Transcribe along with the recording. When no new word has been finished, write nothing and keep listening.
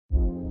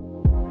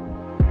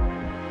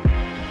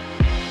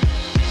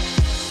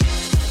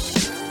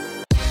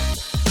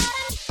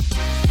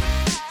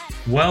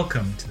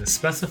Welcome to the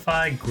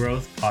Specified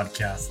Growth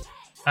Podcast.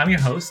 I'm your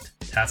host,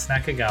 Tats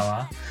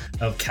Nakagawa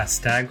of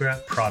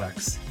Castagra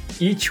Products.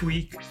 Each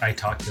week, I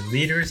talk to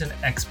leaders and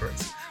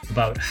experts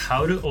about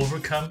how to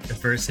overcome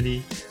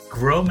adversity,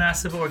 grow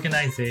massive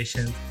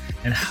organizations,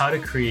 and how to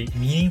create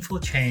meaningful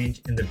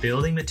change in the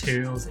building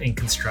materials and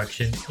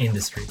construction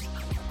industry.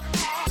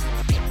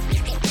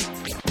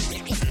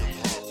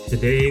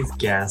 Today's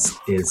guest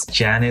is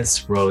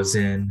Janice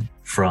Roosen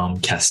from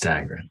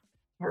Castagra.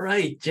 All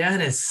right,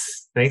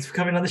 Janice, thanks for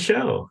coming on the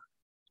show.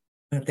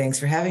 Thanks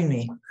for having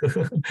me.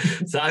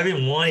 So I've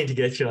been wanting to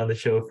get you on the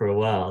show for a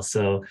while.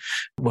 So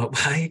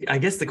I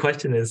guess the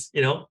question is,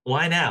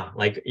 why now?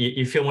 Like,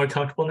 you feel more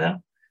comfortable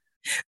now?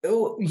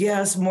 Oh,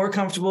 yes, more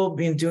comfortable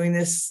being doing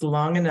this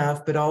long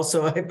enough, but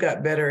also I've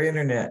got better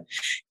internet.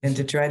 And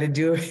to try to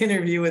do an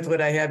interview with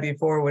what I had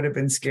before would have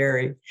been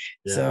scary.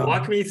 Yeah. So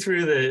walk me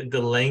through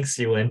the lengths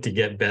you went to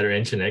get better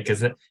internet,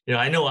 because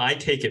I know I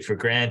take it for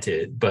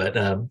granted, but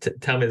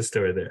tell me the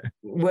story there.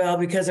 Well,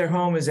 because our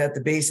home is at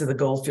the base of the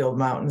Goldfield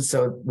Mountains,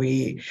 so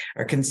we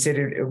are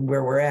considered,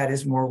 where we're at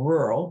is more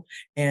rural.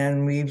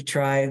 And we've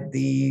tried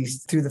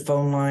through the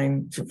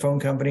phone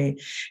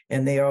company,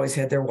 and they always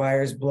had their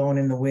wires blown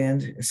in the wind.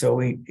 So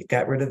we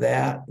got rid of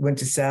that, went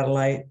to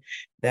satellite.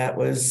 That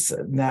was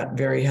not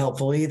very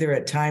helpful either.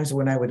 At times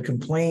when I would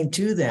complain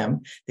to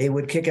them, they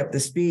would kick up the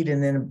speed.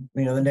 And then,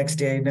 the next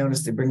day I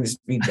noticed they bring the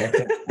speed back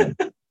down.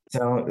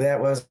 So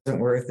that wasn't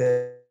worth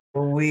it.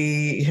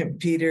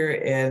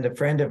 Peter and a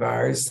friend of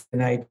ours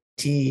in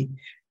IT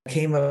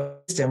came up with a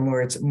system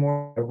where it's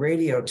more a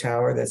radio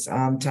tower that's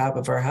on top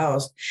of our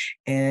house.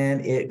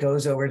 And it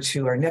goes over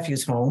to our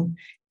nephew's home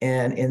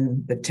and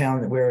in the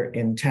town that we're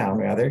in town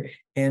rather.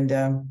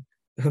 And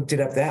hooked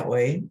it up that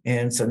way.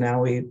 And so now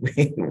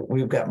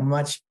we've got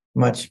much,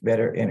 much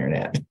better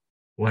internet.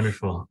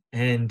 Wonderful.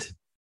 And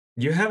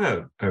you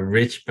have a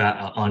rich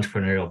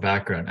entrepreneurial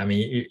background. I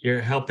mean,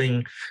 you're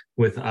helping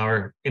with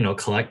our,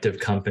 collective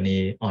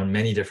company on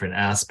many different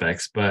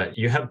aspects, but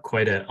you have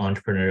quite an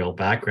entrepreneurial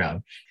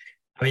background.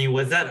 I mean,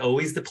 was that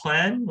always the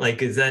plan? Like,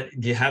 do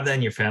you have that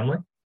in your family?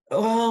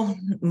 Well,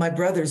 my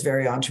brother's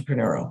very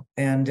entrepreneurial,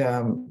 and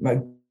my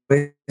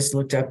boys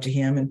looked up to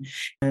him,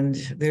 and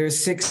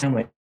there's 6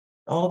 families,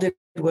 all did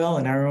well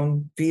in our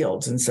own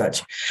fields and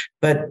such,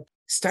 but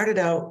started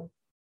out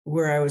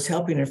where I was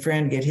helping a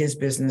friend get his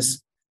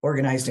business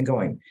organized and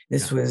going.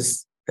 This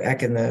was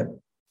back in the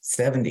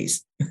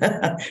 70s.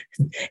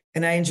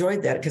 And I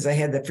enjoyed that because I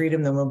had the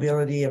freedom, the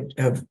mobility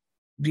of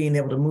being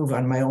able to move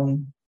on my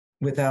own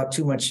without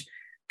too much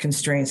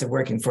constraints of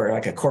working for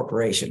like a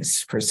corporation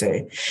per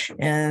se.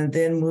 And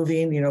then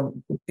moving,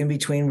 in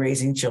between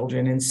raising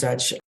children and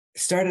such,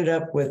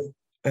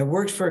 I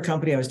worked for a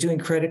company. I was doing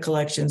credit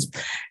collections.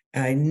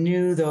 I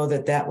knew though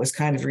that was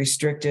kind of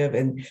restrictive,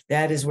 and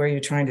that is where you're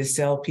trying to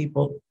sell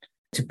people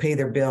to pay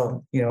their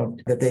bill,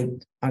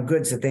 on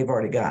goods that they've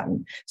already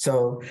gotten.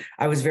 So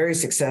I was very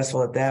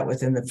successful at that.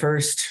 Within the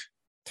first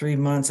 3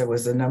 months, I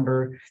was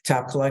the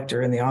top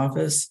collector in the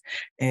office,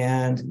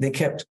 and they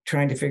kept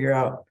trying to figure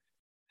out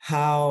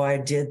how I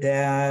did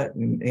that.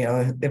 And,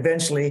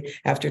 eventually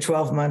after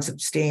 12 months of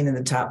staying in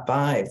the top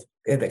 5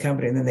 at the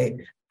company, and then they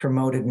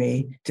promoted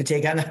me to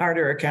take on the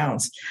harder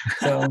accounts.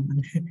 So,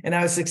 and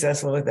I was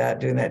successful with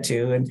that, doing that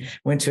too, and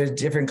went to a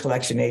different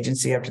collection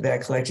agency after that,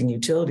 collecting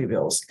utility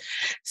bills.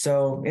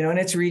 So, and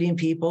it's reading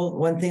people.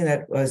 One thing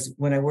that was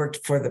when I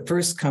worked for the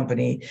first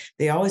company,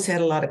 they always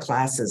had a lot of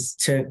classes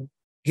to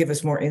give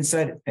us more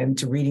insight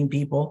into reading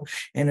people.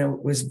 And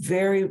it was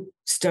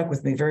stuck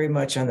with me very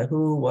much on the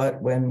who, what,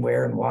 when,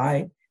 where, and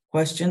why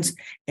questions.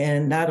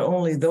 And not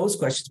only those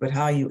questions, but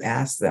how you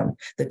ask them,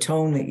 the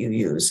tone that you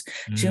use.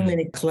 Too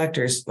many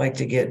collectors like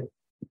to get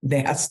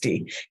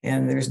nasty,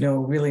 and there's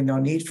really no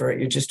need for it.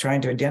 You're just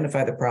trying to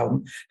identify the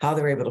problem, how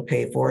they're able to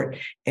pay for it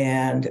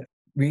and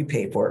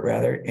repay for it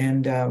rather,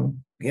 and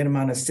get them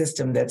on a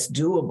system that's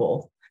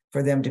doable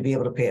for them to be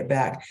able to pay it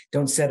back.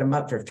 Don't set them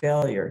up for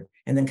failure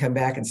and then come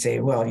back and say,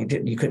 well, you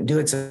couldn't do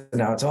it, so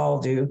now it's all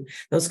due.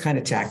 Those kind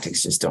of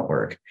tactics just don't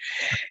work.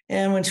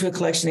 And went to a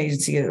collection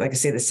agency. Like I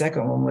say, the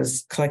second one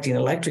was collecting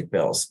electric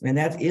bills. And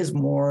that is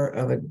more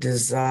of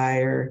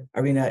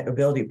an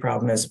ability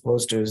problem as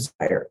opposed to a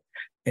desire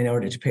in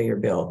order to pay your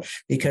bill.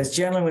 Because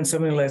generally when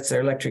somebody lets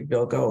their electric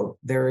bill go,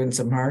 they're in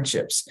some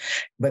hardships.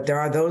 But there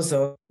are those,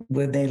 though,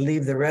 when they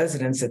leave the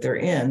residence that they're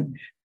in,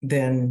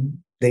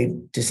 then they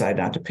decide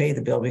not to pay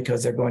the bill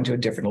because they're going to a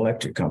different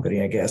electric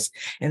company, I guess.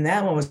 And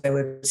that one was, I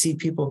would see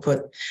people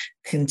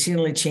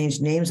continually change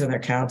names on their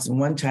accounts. And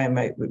one time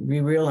we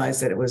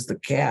realized that it was the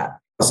cat's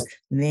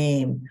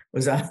name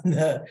was on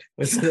the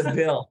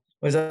bill.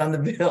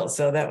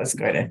 So that was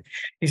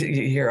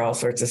you hear all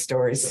sorts of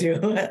stories too.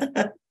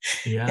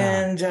 Yeah.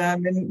 And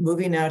then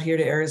moving out here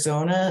to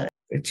Arizona,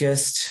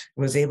 just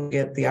was able to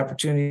get the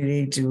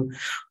opportunity to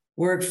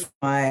work for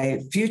my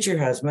future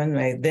husband,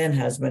 my then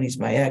husband, he's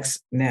my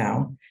ex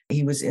now.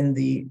 He was in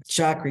the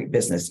shotcrete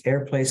business,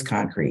 air-placed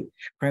concrete,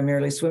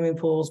 primarily swimming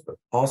pools, but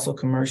also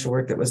commercial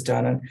work that was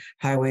done on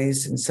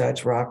highways and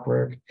such, rock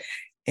work.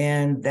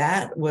 And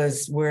that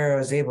was where I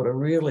was able to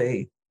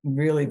really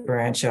really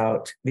branch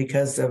out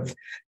because of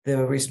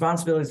the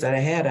responsibilities that I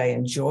had. I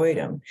enjoyed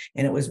them,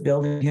 and it was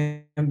building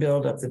him,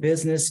 build up the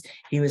business.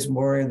 He was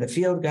more in the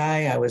field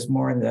guy. I was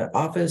more in the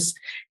office,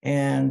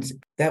 and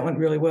that went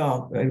really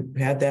well. I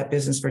had that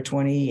business for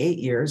 28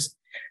 years.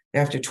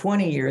 After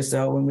 20 years,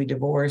 though, when we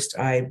divorced,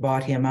 I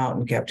bought him out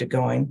and kept it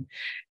going,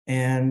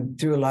 and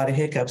through a lot of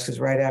hiccups, because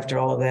right after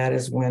all of that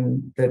is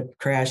when the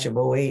crash of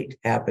 '08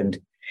 happened.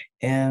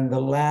 And the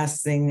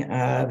last thing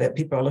that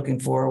people are looking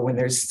for when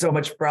there's so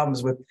much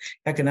problems with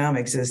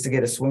economics is to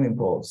get a swimming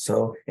pool.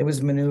 So it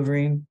was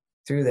maneuvering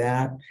through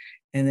that.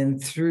 And then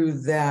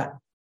through that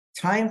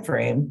time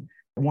frame,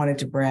 I wanted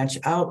to branch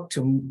out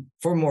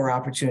for more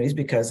opportunities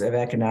because of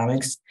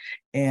economics,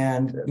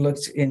 and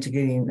looked into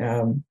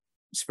getting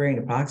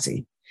spraying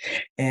epoxy,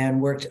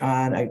 and worked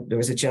on, there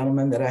was a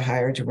gentleman that I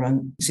hired to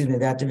run,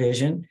 that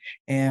division.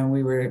 And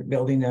we were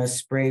building a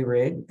spray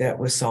rig that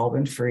was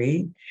solvent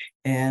free.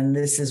 And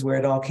this is where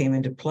it all came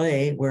into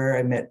play, where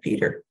I met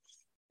Peter.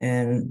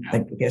 And I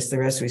guess the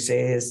rest we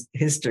say is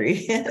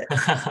history. Yes,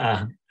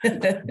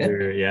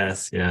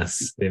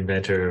 the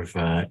inventor of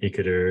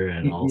Ecuador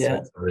and all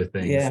sorts of other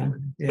things. Yeah.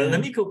 But let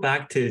me go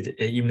back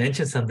to, you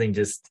mentioned something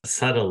just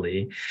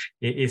subtly.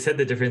 You said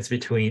the difference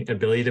between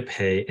ability to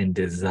pay and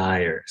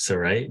desire. So,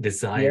 right?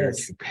 Desire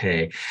to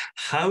pay.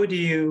 How do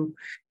you,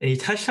 and you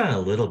touched on it a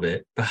little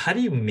bit, but how do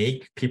you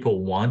make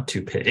people want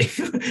to pay?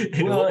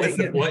 Well,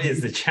 what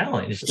is the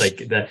challenge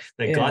that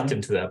got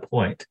them to that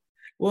point?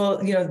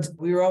 Well,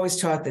 we were always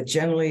taught that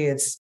generally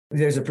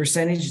there's a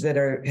percentage that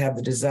have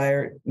the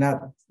desire,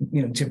 not,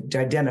 to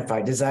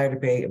identify desire to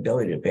pay,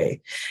 ability to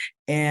pay.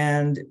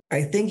 And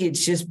I think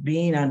it's just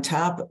being on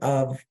top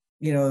of,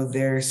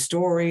 their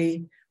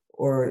story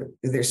or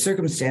their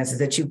circumstances,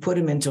 that you put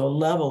them into a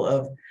level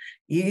of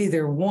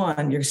either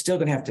one, you're still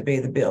going to have to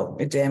pay the bill.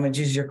 It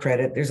damages your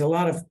credit. There's a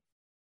lot of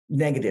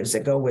negatives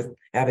that go with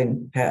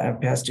having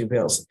past due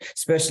bills,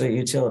 especially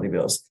utility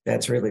bills.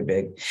 That's really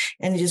big.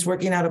 And just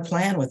working out a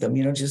plan with them,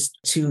 just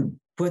to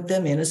put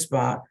them in a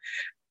spot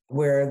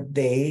where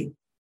they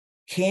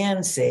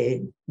can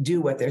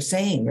do what they're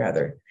saying,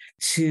 rather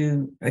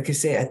to, like I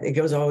say, it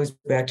goes always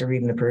back to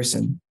reading the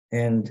person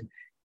and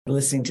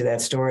listening to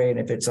that story. And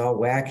if it's all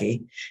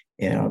wacky,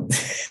 you've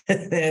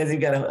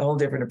got a whole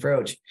different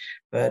approach.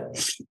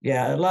 But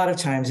yeah, a lot of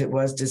times it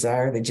was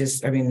desire.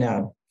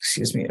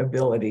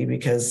 Ability,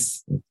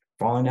 because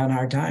falling on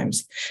hard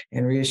times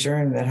and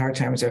reassuring that hard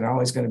times aren't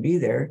always going to be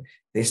there.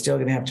 They're still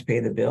going to have to pay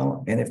the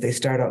bill. And if they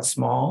start out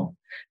small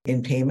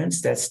in payments,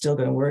 that's still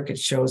going to work. It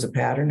shows a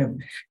pattern of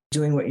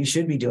doing what you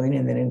should be doing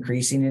and then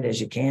increasing it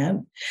as you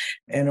can,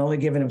 and only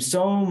giving them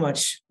so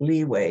much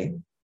leeway,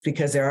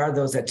 because there are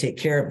those that take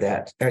care of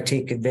that, or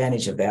take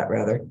advantage of that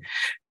rather,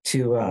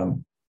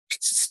 to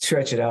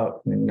stretch it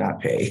out and not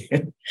pay.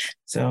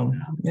 So,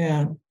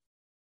 yeah.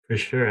 For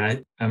sure.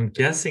 I'm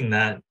guessing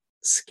that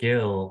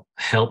skill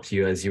helped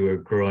you as you were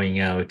growing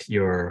out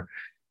your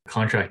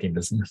contracting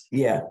business.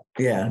 Yeah,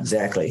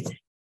 exactly.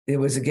 It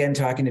was, again,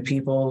 talking to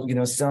people,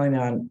 selling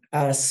on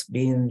us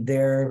being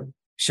their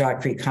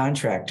shotcrete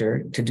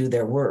contractor to do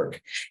their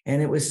work.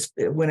 And it was,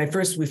 when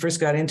we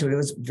first got into it, it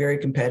was very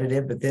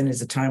competitive. But then as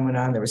the time went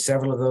on, there were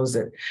several of those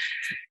that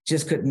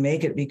just couldn't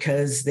make it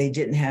because they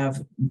didn't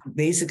have,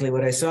 basically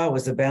what I saw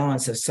was the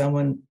balance of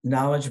someone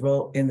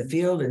knowledgeable in the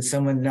field and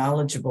someone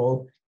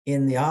knowledgeable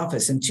in the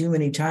office. And too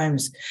many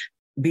times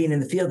being in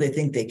the field, they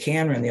think they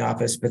can run the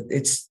office, but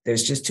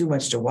there's just too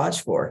much to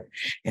watch for.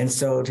 And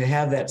so to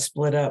have that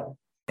split up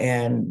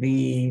and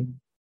be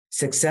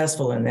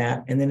successful in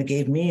that. And then it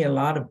gave me a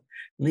lot of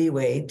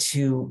leeway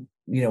to,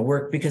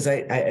 work, because I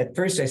at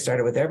first I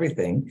started with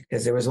everything,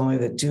 because there was only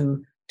the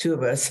two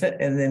of us,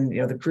 and then,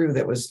 the crew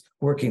that was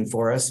working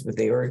for us, but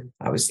they were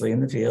obviously in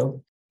the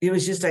field. It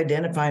was just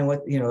identifying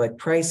what, like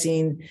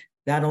pricing,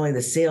 not only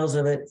the sales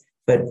of it,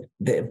 but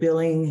the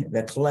billing,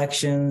 the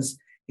collections,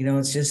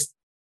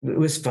 it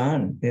was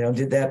fun,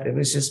 did that. It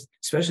was just,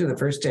 especially the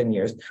first 10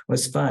 years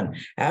was fun.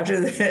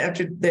 After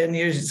 10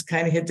 years, it's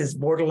kind of hit this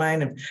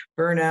borderline of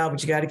burnout,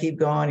 but you got to keep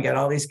going. You got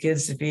all these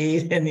kids to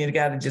feed and you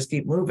got to just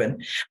keep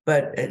moving.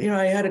 But,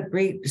 I had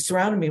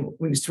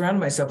surrounded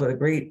myself with a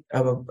great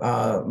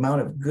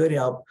amount of good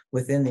help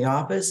within the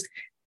office.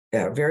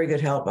 Very good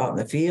help out in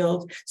the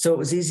field. So it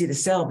was easy to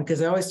sell,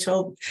 because I always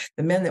told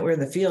the men that were in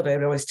the field, I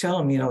would always tell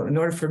them, in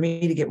order for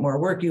me to get more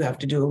work, you have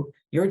to do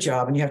your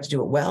job and you have to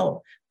do it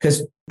well,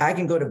 because I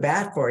can go to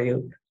bat for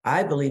you.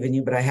 I believe in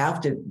you, but I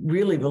have to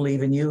really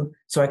believe in you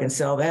so I can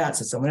sell that.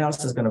 So someone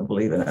else is going to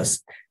believe in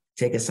us,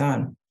 take us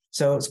on.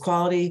 So it's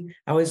quality.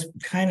 I always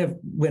kind of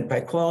went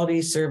by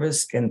quality,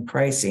 service, and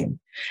pricing,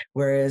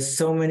 whereas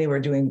so many were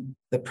doing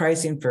the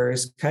pricing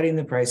first, cutting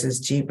the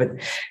prices cheap, but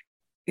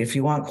if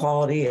you want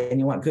quality and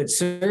you want good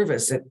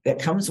service, that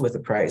comes with a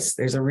price.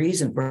 There's a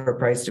reason for a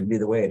price to be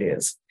the way it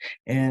is.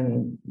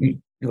 And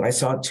I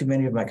saw too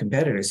many of my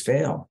competitors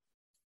fail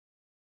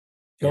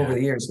over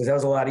the years, because that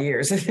was a lot of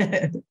years.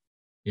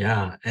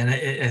 Yeah. And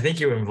I think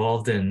you were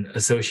involved in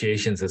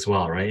associations as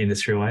well, right?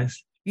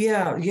 Industry-wise?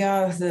 Yeah.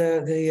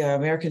 The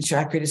American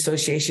Shotcrete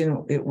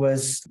Association, it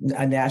was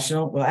a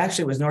national, well,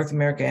 actually it was North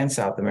America and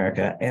South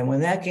America. And when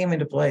that came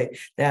into play,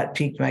 that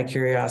piqued my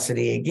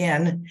curiosity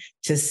again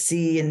to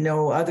see and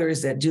know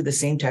others that do the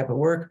same type of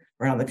work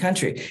around the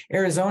country.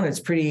 Arizona, it's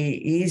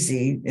pretty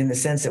easy in the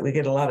sense that we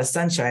get a lot of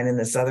sunshine in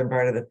the southern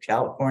part of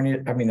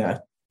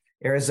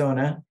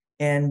Arizona.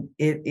 And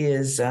it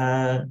is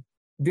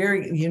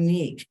very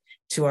unique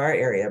to our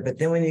area. But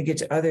then when you get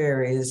to other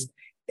areas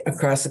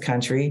across the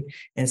country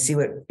and see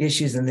what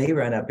issues and they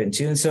run up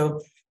into. And so,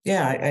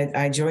 yeah,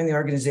 I joined the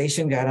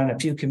organization, got on a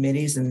few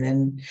committees, and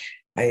then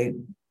I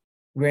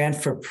ran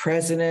for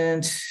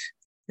president.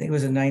 I think it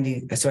was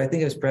I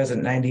think it was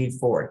president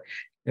 94,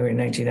 in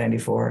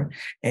 1994,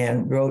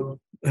 and wrote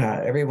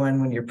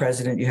everyone, when you're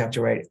president, you have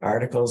to write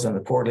articles on the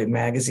quarterly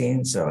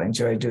magazine. So I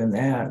enjoyed doing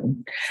that.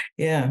 And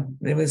yeah,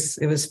 it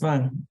was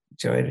fun.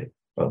 Enjoyed it.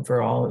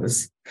 Overall,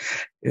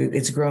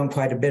 it's grown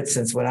quite a bit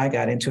since when I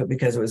got into it,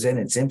 because it was in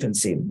its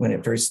infancy when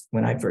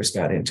I first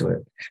got into it.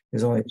 It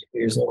was only 2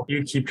 years old.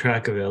 You keep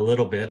track of it a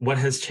little bit. What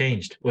has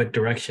changed? What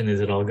direction is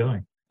it all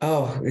going?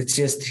 Oh, it's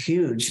just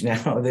huge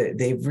now.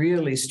 They've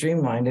really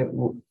streamlined it.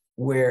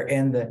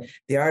 And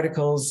the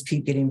articles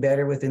keep getting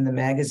better within the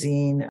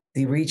magazine.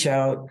 The reach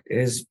out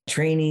is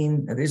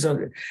training. There's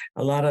a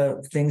lot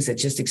of things that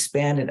just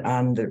expanded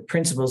on the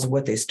principles of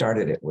what they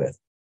started it with.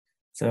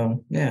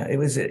 So yeah, it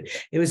was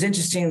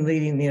interesting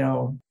leading,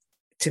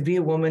 to be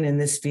a woman in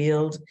this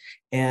field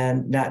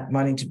and not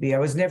wanting to be. I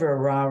was never a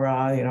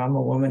rah-rah, I'm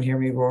a woman, hear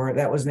me roar.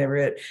 That was never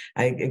it.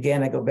 I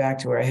go back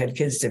to where I had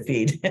kids to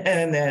feed,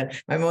 and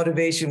my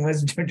motivation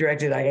was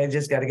directed. I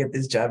just got to get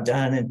this job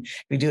done, and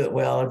if we do it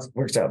well, it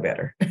works out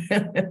better.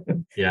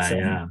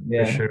 Yeah,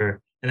 for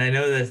sure. And I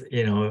know that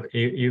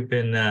you've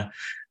been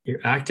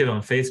you're active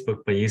on Facebook,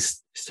 but you're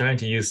starting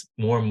to use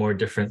more and more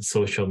different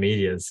social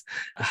medias.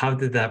 How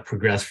did that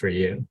progress for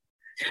you?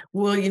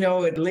 Well,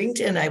 at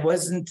LinkedIn, I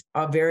wasn't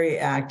very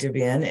active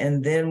in.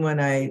 And then when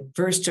I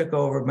first took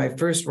over, my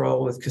first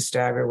role with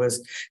Castagra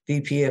was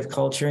VP of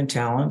Culture and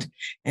Talent.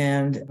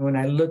 And when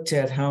I looked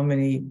at how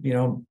many,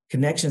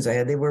 connections I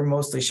had, they were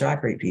mostly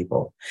Shotcrete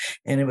people.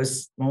 And it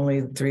was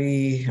only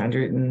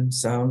 300 and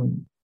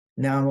some.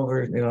 Now I'm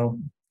over,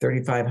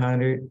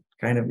 3,500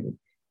 kind of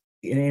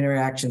in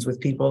interactions with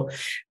people,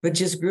 but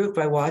just grew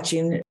by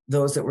watching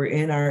those that were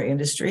in our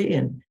industry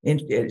and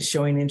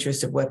showing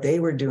interest of what they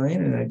were doing.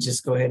 And I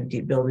just go ahead and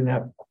keep building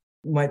up.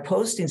 My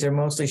postings are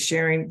mostly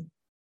sharing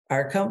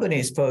our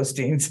company's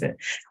postings.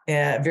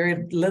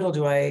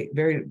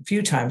 Very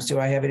few times do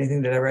I have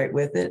anything that I write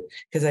with it,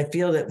 because I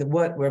feel that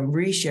what we're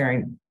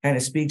resharing kind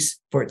of speaks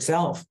for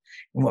itself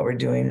and what we're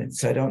doing.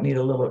 So I don't need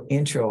a little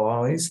intro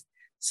always.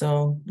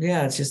 So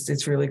yeah,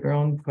 it's really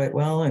grown quite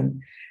well,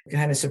 and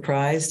kind of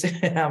surprised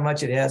how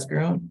much it has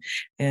grown.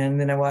 And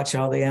then I watch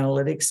all the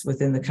analytics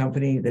within the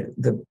company,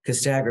 the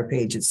Castagra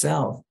page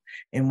itself,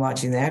 and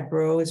watching that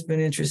grow has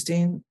been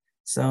interesting.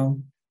 So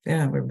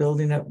yeah, we're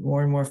building up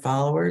more and more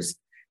followers,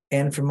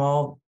 and from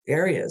all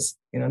areas,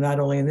 not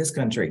only in this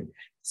country.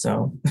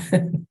 So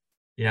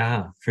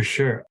yeah, for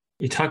sure.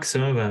 You talk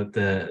some about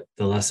the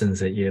lessons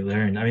that you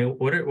learned. I mean,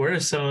 what are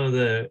some of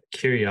the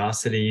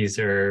curiosities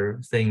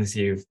or things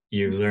you've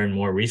learned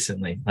more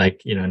recently,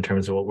 like, in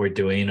terms of what we're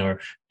doing or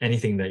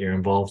anything that you're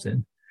involved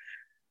in?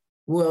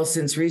 Well,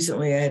 since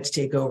recently I had to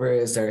take over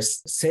as our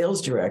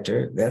sales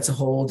director, that's a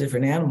whole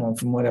different animal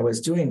from what I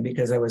was doing,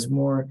 because I was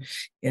more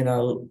in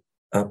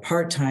a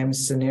part-time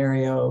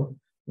scenario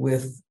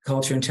with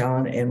Culture and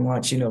Talent and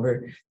watching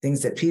over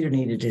things that Peter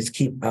needed to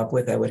keep up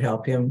with. I would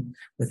help him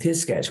with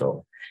his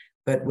schedule.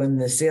 But when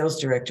the sales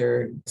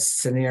director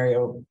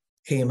scenario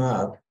came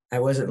up, I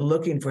wasn't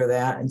looking for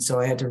that. And so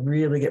I had to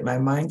really get my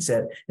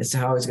mindset as to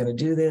how I was going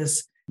to do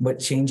this. What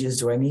changes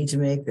do I need to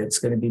make that's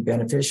going to be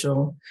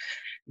beneficial?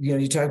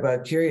 You talk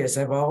about curious.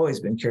 I've always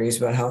been curious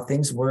about how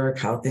things work,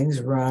 how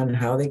things run,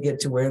 how they get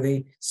to where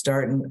they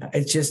start. And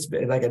it's just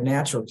like a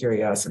natural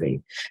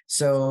curiosity.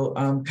 So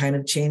kind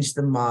of changed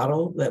the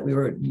model that we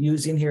were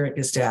using here at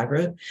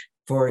Castagra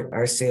for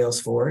our sales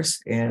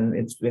force. And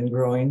it's been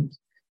growing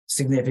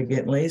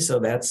significantly. So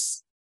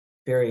that's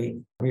very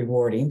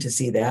rewarding to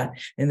see that.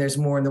 And there's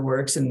more in the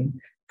works,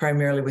 and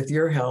primarily with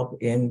your help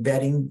in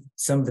vetting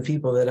some of the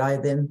people that I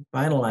then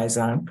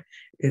finalize on.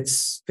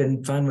 It's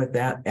been fun with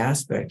that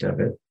aspect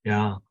of it.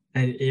 Yeah.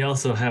 And you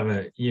also have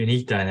a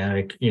unique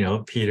dynamic,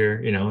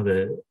 Peter,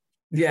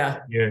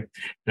 your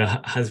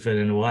husband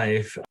and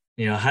wife,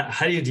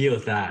 how do you deal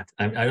with that?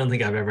 I don't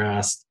think I've ever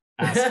asked.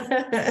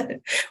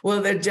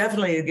 Well, that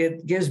definitely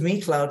gives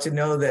me clout to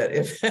know that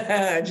if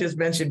I just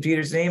mentioned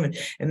Peter's name,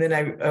 and then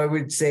I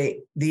would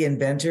say the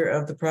inventor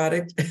of the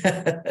product.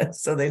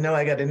 So they know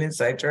I got an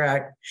inside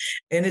track,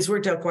 and it's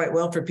worked out quite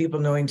well for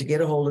people knowing to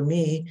get a hold of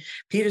me.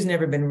 Peter's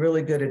never been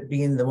really good at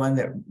being the one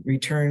that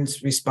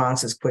returns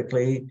responses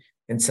quickly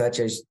and such,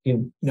 as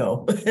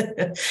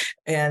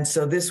and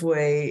so this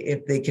way,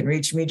 if they can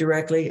reach me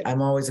directly,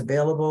 I'm always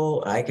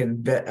available. I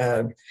can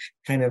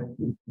kind of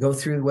go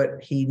through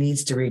what he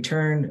needs to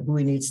return, who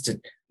he needs to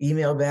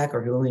email back,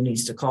 or who he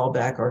needs to call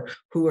back, or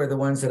who are the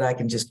ones that I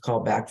can just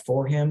call back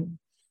for him.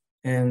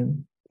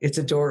 And it's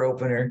a door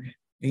opener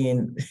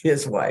being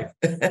his wife.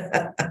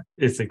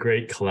 It's a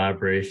great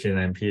collaboration,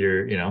 and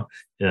Peter,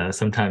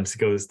 sometimes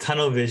goes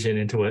tunnel vision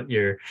into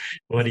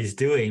what he's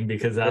doing,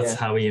 because that's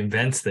how he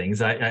invents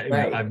things. Right.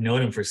 I've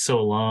known him for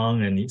so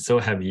long, and so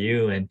have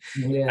you, and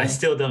I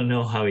still don't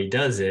know how he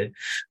does it.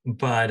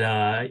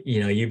 But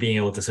you being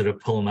able to sort of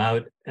pull him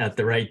out at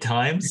the right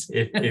times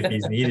if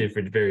he's needed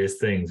for various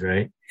things,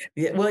 right?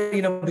 Yeah,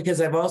 well,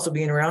 because I've also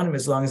been around him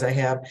as long as I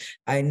have,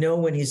 I know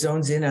when he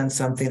zones in on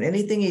something.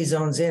 Anything he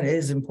zones in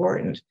is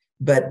important,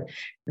 but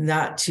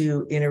not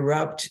to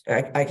interrupt.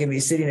 I can be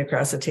sitting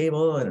across the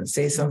table and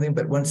say something,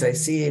 but once I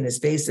see in his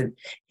face that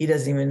he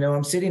doesn't even know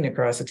I'm sitting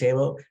across the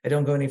table, I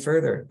don't go any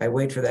further. I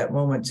wait for that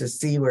moment to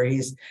see where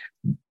he's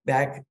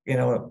back,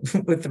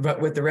 with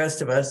the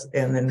rest of us,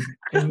 and then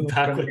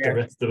back with the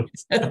rest of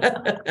us.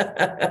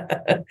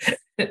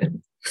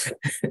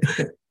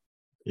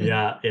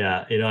 Yeah.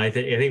 I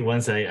think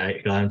once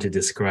I got him to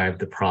describe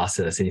the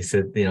process, and he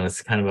said,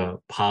 it's kind of a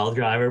pile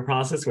driver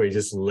process where he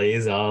just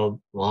lays out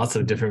lots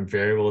of different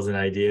variables and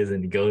ideas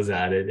and goes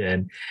at it,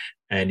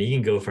 and he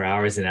can go for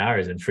hours and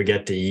hours and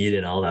forget to eat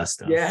and all that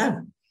stuff. Yeah,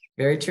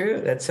 very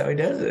true. That's how he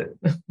does it.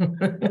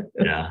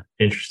 Yeah,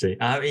 interesting.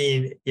 I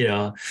mean,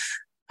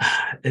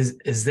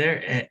 is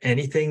there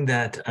anything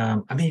that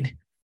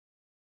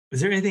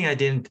is there anything I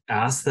didn't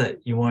ask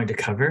that you wanted to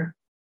cover?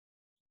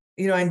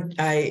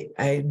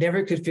 I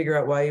never could figure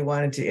out why you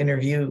wanted to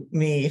interview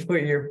me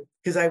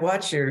because I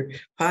watch your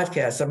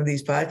podcast, some of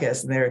these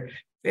podcasts, and they're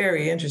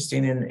very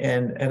interesting.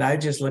 And I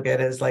just look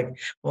at it as like,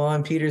 well,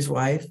 I'm Peter's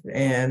wife,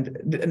 and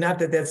not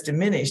that that's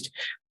diminished,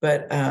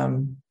 but I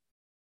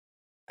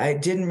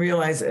didn't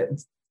realize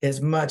it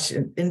as much.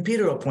 And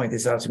Peter will point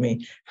this out to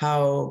me,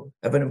 how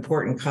of an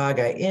important cog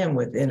I am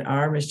within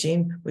our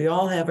machine. We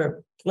all have a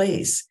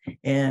place,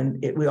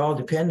 and we all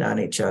depend on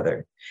each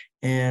other.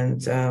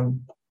 And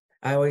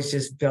I always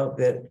just felt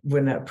that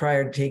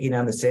prior to taking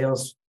on the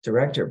sales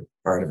director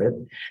part of it,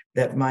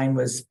 that mine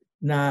was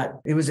not,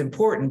 it was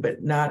important,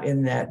 but not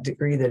in that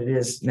degree that it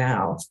is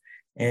now.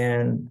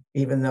 And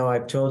even though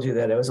I've told you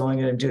that I was only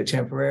going to do it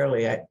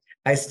temporarily,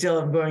 I still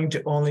am going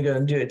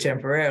to do it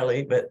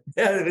temporarily, but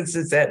it's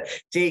just that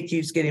date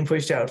keeps getting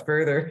pushed out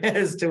further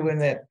as to when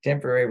that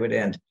temporary would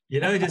end.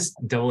 Just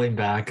doubling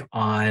back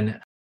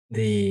on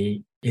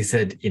you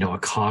said, a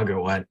cog or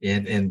what,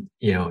 and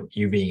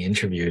you being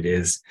interviewed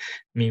is,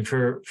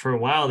 for a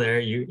while there,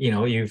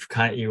 you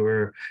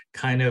were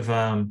kind of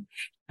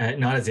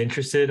not as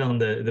interested on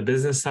the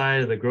business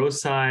side or the growth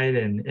side,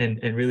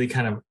 and really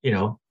kind of,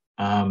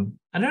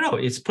 I don't know,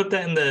 it's put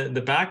that in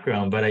the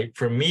background. But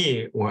for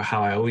me, or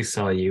how I always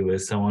saw you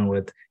as someone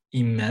with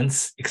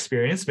immense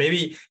experience.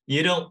 Maybe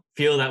you don't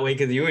feel that way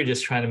because you were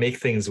just trying to make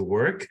things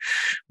work,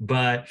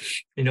 but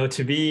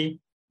to be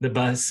the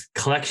bus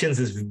collections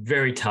is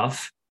very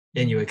tough,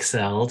 and you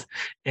excelled.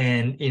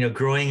 And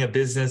growing a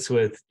business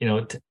with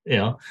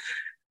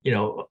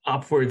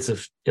upwards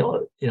of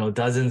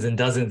dozens and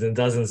dozens and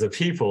dozens of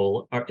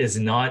people is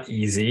not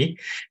easy.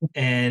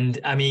 And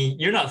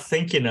you're not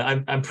thinking,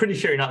 I'm pretty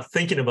sure you're not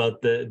thinking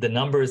about the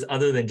numbers,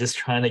 other than just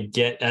trying to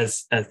get,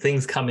 as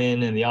things come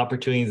in and the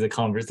opportunities, the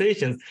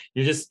conversations,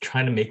 you're just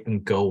trying to make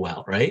them go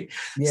well, right?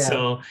 Yeah.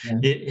 So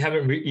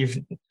you've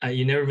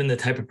never been the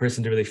type of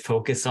person to really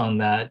focus on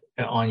that,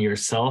 on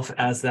yourself,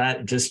 as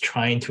that, just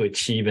trying to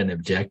achieve an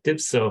objective.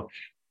 So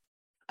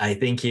I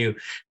think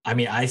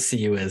I see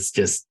you as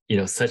just,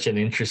 such an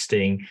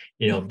interesting,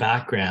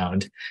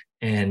 background.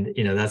 And,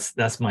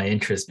 that's my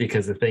interest,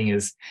 because the thing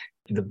is,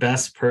 the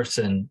best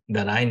person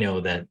that I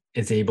know that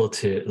is able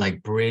to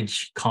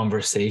bridge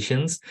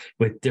conversations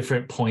with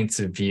different points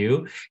of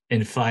view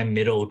and find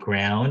middle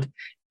ground.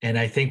 And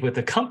I think with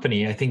the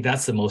company, I think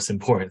that's the most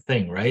important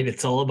thing, right?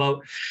 It's all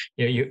about,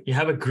 you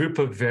have a group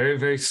of very,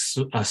 very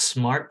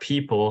smart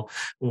people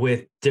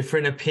with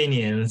different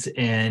opinions,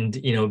 and,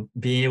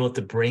 being able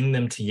to bring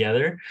them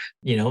together,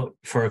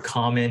 for a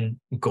common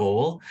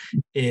goal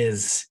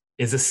is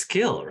a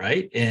skill,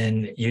 right?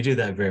 And you do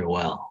that very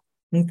well.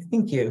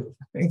 Thank you.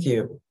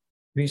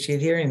 Appreciate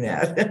hearing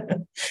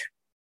that.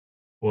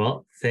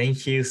 Well,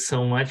 thank you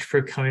so much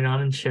for coming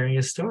on and sharing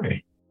your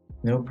story.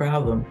 No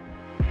problem.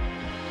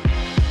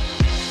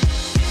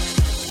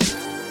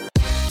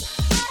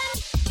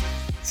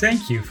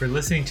 Thank you for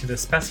listening to the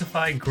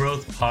Specify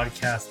Growth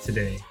podcast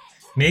today.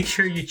 Make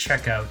sure you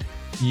check out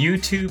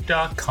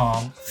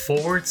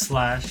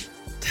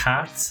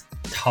youtube.com/Tats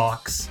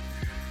Talks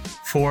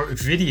for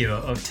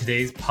video of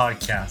today's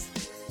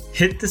podcast.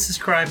 Hit the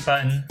subscribe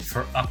button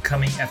for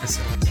upcoming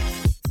episodes.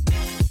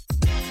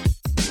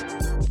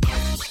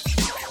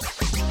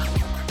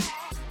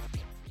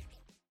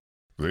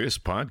 This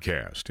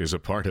podcast is a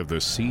part of the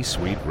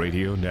C-Suite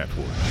Radio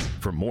Network.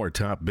 For more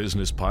top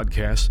business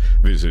podcasts,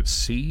 visit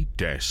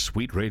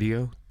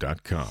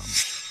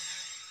c-suiteradio.com.